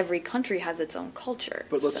 And every country has its own culture.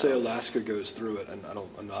 But let's say Alaska goes through it, and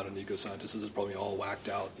I'm not an eco-scientist. This is probably all whacked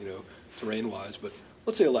out, terrain-wise. But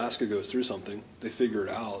let's say Alaska goes through something, they figure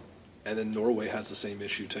it out, and then Norway has the same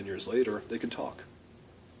issue 10 years later. They can talk.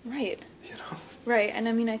 Right. Right, and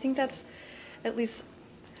I think that's, at least,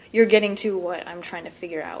 you're getting to what I'm trying to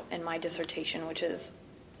figure out in my dissertation, which is,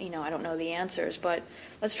 I don't know the answers, but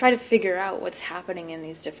let's try to figure out what's happening in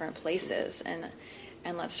these different places,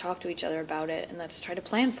 and let's talk to each other about it, and let's try to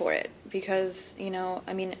plan for it, because,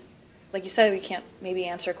 like you said, we can't maybe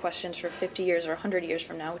answer questions for 50 years or 100 years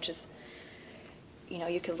from now, which is,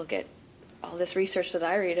 you could look at all this research that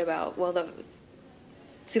I read about, the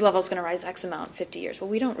sea level is going to rise X amount in 50 years. Well,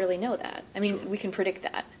 we don't really know that. We can predict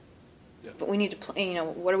that, but we need to,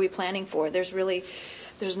 what are we planning for? There's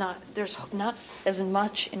not as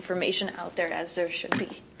much information out there as there should be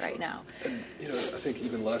right now. And I think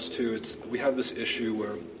even less too. We have this issue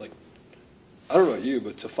where, I don't know about you,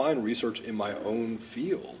 but to find research in my own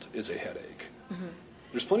field is a headache. Mm-hmm.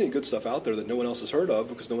 There's plenty of good stuff out there that no one else has heard of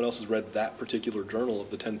because no one else has read that particular journal of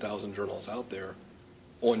the 10,000 journals out there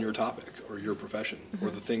on your topic or your profession, mm-hmm.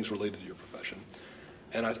 or the things related to your profession.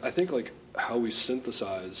 And I think how we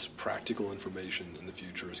synthesize practical information in the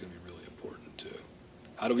future is going to be really important too.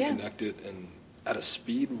 How do we connect it and at a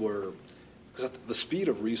speed because at the speed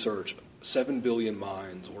of research, 7 billion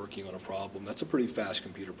minds working on a problem, that's a pretty fast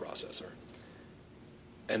computer processor.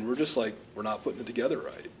 And we're just we're not putting it together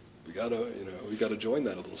right. We gotta join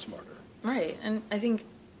that a little smarter. Right, and I think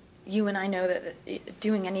you and I know that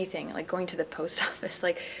doing anything, like going to the post office,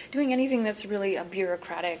 like doing anything that's really a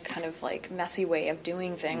bureaucratic kind of like messy way of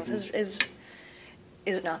doing things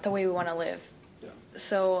is not the way we want to live. Yeah.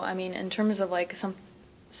 So, I mean, in terms of like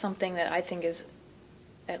something that I think is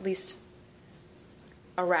at least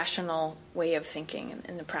a rational way of thinking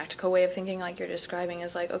and the practical way of thinking like you're describing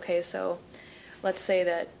is like, okay, so let's say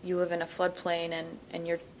that you live in a floodplain and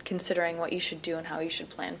you're considering what you should do and how you should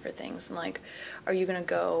plan for things. And like, are you going to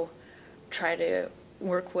go try to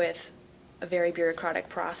work with a very bureaucratic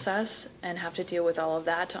process and have to deal with all of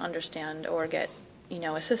that to understand or get,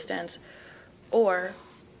 assistance? Or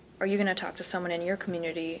are you going to talk to someone in your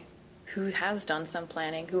community who has done some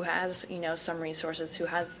planning, who has, some resources, who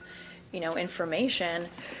has, information,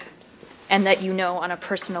 and that on a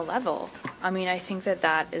personal level? I mean, I think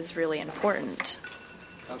that is really important.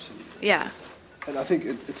 Absolutely. Yeah. And I think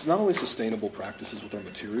it's not only sustainable practices with our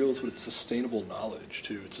materials, but it's sustainable knowledge,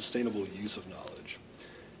 too. It's sustainable use of knowledge.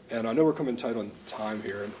 And I know we're coming tight on time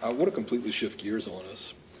here, and I want to completely shift gears on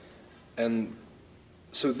us. And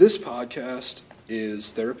so this podcast is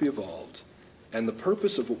Therapy Evolved, and the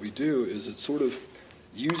purpose of what we do is it's sort of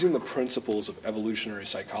using the principles of evolutionary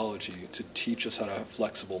psychology to teach us how to have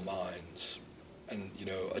flexible minds and,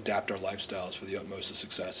 adapt our lifestyles for the utmost of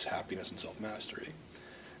success, happiness, and self-mastery.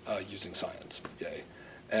 Using science, yay.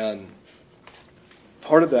 And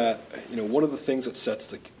part of that, one of the things that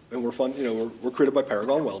sets and we're fun, we're created by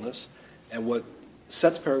Paragon Wellness, and what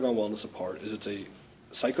sets Paragon Wellness apart is it's a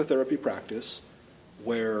psychotherapy practice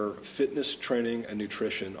where fitness training and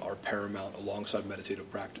nutrition are paramount alongside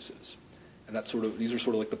meditative practices. And these are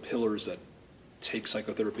sort of like the pillars that take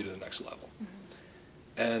psychotherapy to the next level.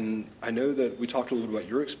 Mm-hmm. And I know that we talked a little bit about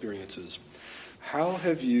your experiences. How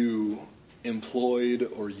have you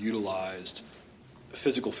employed or utilized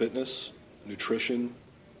physical fitness, nutrition,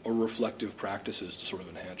 or reflective practices to sort of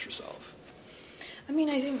enhance yourself? I mean,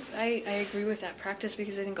 I think I agree with that practice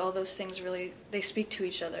because I think all those things really, they speak to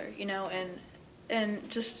each other, and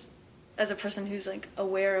just as a person who's like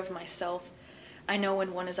aware of myself, I know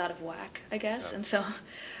when one is out of whack, I guess. Yeah. And so,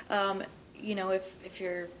 if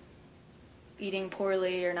you're eating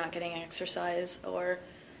poorly or not getting exercise or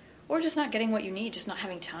just not getting what you need, just not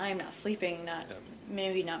having time, not sleeping,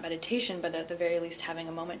 maybe not meditation, but at the very least having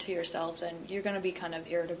a moment to yourself, then you're going to be kind of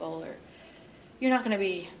irritable or you're not going to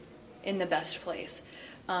be in the best place.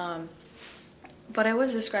 But I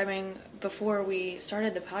was describing before we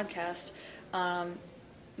started the podcast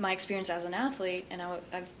my experience as an athlete, and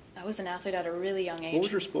I was an athlete at a really young age. What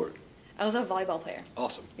was your sport? I was a volleyball player.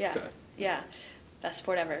 Awesome. Yeah. Okay. Yeah. Best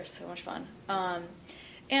sport ever. So much fun.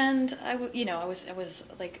 And I was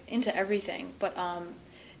like into everything, but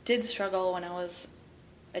did struggle when I was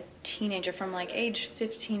a teenager. From like age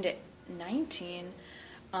 15 to 19,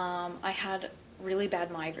 I had really bad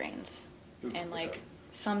migraines and like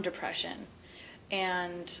some depression,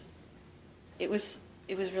 and it was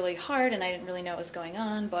really hard, and I didn't really know what was going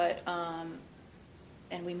on. But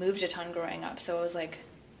and we moved a ton growing up, so it was like,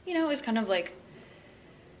 it was kind of like,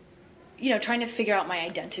 trying to figure out my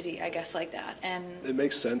identity, I guess, like that. And it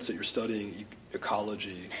makes sense that you're studying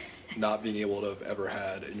ecology, not being able to have ever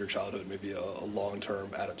had in your childhood maybe a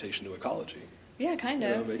long-term adaptation to ecology. Yeah, kind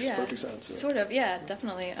of. It makes perfect sense. Yeah. Sort of, yeah,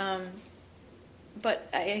 definitely. But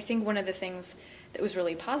I think one of the things that was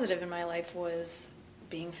really positive in my life was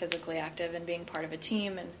being physically active and being part of a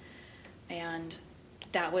team, and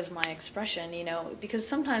that was my expression, because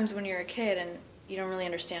sometimes when you're a kid and you don't really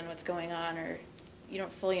understand what's going on, or you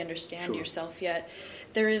don't fully understand yourself yet,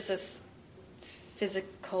 there is this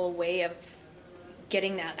physical way of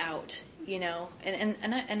getting that out, and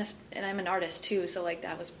I'm an artist too, so like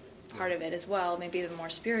that was part of it as well, maybe the more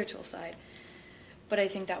spiritual side. But I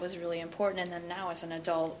think that was really important, and then now as an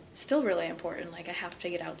adult, still really important. Like I have to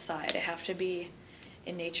get outside, I have to be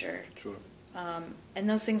in nature. Sure. And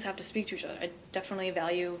those things have to speak to each other. I definitely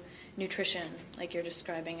value nutrition, like you're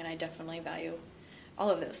describing, and I definitely value all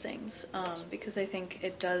of those things, because I think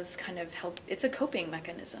it does kind of help. It's a coping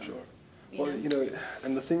mechanism. Sure. Well,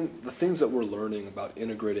 and the things that we're learning about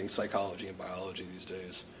integrating psychology and biology these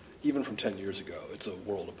days, even from 10 years ago, it's a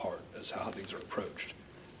world apart as how things are approached.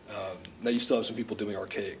 Now you still have some people doing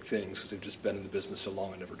archaic things because they've just been in the business so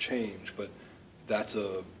long and never change, but that's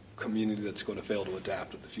a community that's going to fail to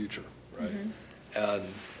adapt with the future, right? Mm-hmm. And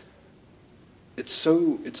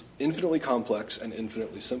it's infinitely complex and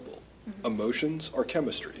infinitely simple. Mm-hmm. Emotions are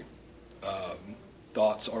chemistry.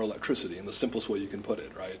 Thoughts are electricity, in the simplest way you can put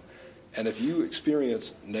it, right? And if you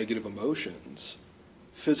experience negative emotions,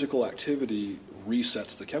 physical activity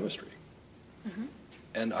resets the chemistry. Mm-hmm.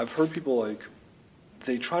 And I've heard people like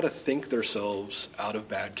they try to think themselves out of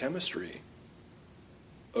bad chemistry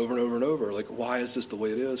over and over and over. Like, why is this the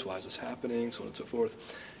way it is? Why is this happening? So on and so forth.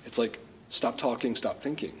 It's like, stop talking, stop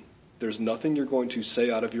thinking. There's nothing you're going to say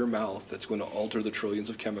out of your mouth that's going to alter the trillions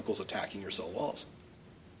of chemicals attacking your cell walls.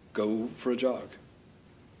 Go for a jog.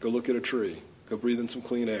 Go look at a tree. Go breathe in some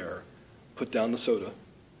clean air. Put down the soda.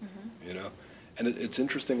 You know? And it's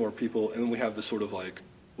interesting where people, and then we have this sort of like,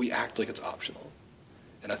 we act like it's optional.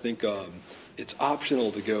 And I think it's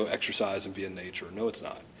optional to go exercise and be in nature. No, it's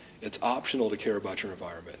not. It's optional to care about your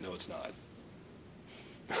environment. No, it's not.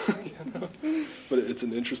 You know? But it's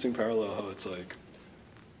an interesting parallel how it's like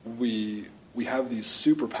we have these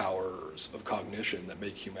superpowers of cognition that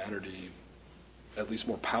make humanity at least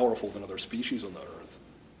more powerful than other species on the earth.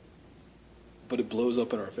 But it blows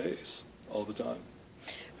up in our face all the time.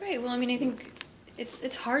 Right. Well, I mean, I think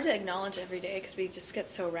it's hard to acknowledge every day because we just get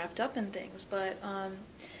so wrapped up in things. But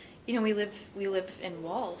you know, we live in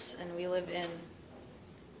walls, and we live in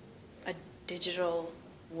a digital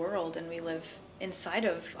world, and we live inside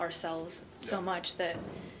of ourselves so much that,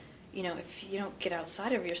 you know, if you don't get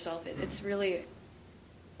outside of yourself, it's really,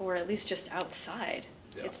 or at least just outside,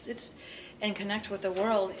 it's and connect with the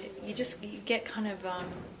world, you get kind of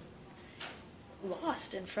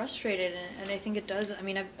lost and frustrated, and I think it does. I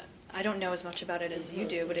mean, I don't know as much about it as you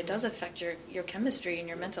do, but it does affect your chemistry and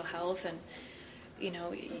your mental health, and you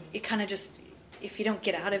know, it kind of just, if you don't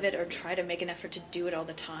get out of it or try to make an effort to do it all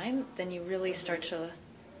the time, then you really start to.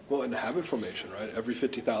 Well, and habit formation, right? Every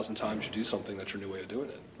 50,000 times you do something, that's your new way of doing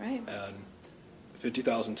it. Right. And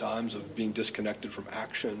 50,000 times of being disconnected from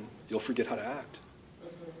action, you'll forget how to act.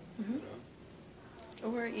 Mm-hmm. You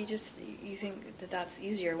know? Or you think that that's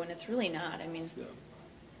easier when it's really not. I mean,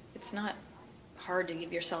 it's not hard to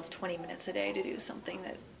give yourself 20 minutes a day to do something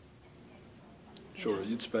that. Sure, know.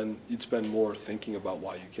 you'd spend more thinking about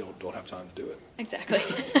why you don't have time to do it. Exactly.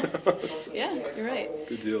 So, yeah, you're right.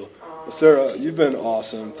 Good deal. Well, Sarah, you've been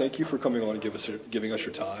awesome. Thank you for coming on and giving us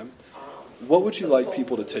your time. What would you like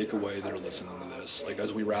people to take away that are listening to this? Like,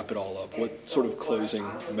 as we wrap it all up, what sort of closing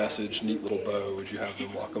message, neat little bow, would you have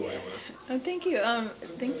them walk away with? Oh, thank you.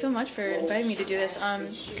 Thanks so much for inviting me to do this.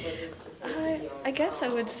 I guess I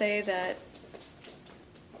would say that,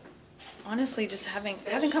 honestly, just having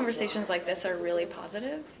conversations like this are really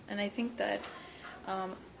positive, and I think that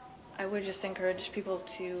I would just encourage people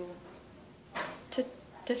to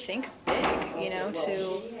think big, you know,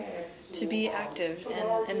 to be active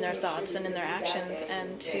in their thoughts and in their actions,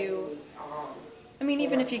 and to, I mean,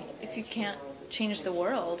 even if you can't change the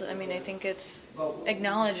world, I mean, I think it's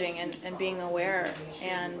acknowledging and being aware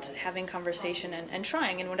and having conversation and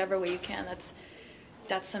trying in whatever way you can.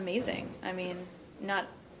 That's amazing. I mean, not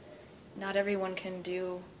everyone can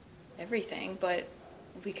do everything, but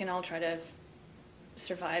we can all try to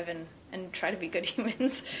survive and try to be good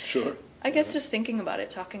humans. Sure. I guess just thinking about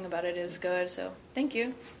it, talking about it is good, so thank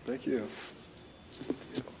you. Thank you.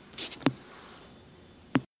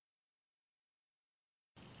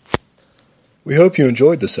 We hope you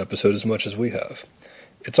enjoyed this episode as much as we have.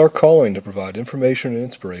 It's our calling to provide information and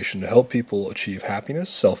inspiration to help people achieve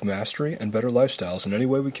happiness, self-mastery, and better lifestyles in any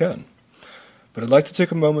way we can. But I'd like to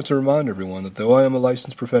take a moment to remind everyone that though I am a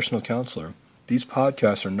licensed professional counselor, these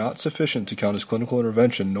podcasts are not sufficient to count as clinical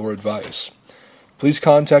intervention nor advice. Please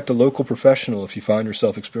contact a local professional if you find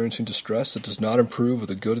yourself experiencing distress that does not improve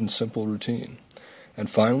with a good and simple routine. And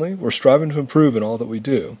finally, we're striving to improve in all that we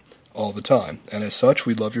do, all the time, and as such,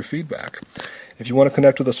 we'd love your feedback. If you want to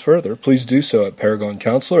connect with us further, please do so at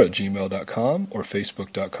paragoncounselor@gmail.com or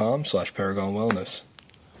facebook.com/paragonwellness.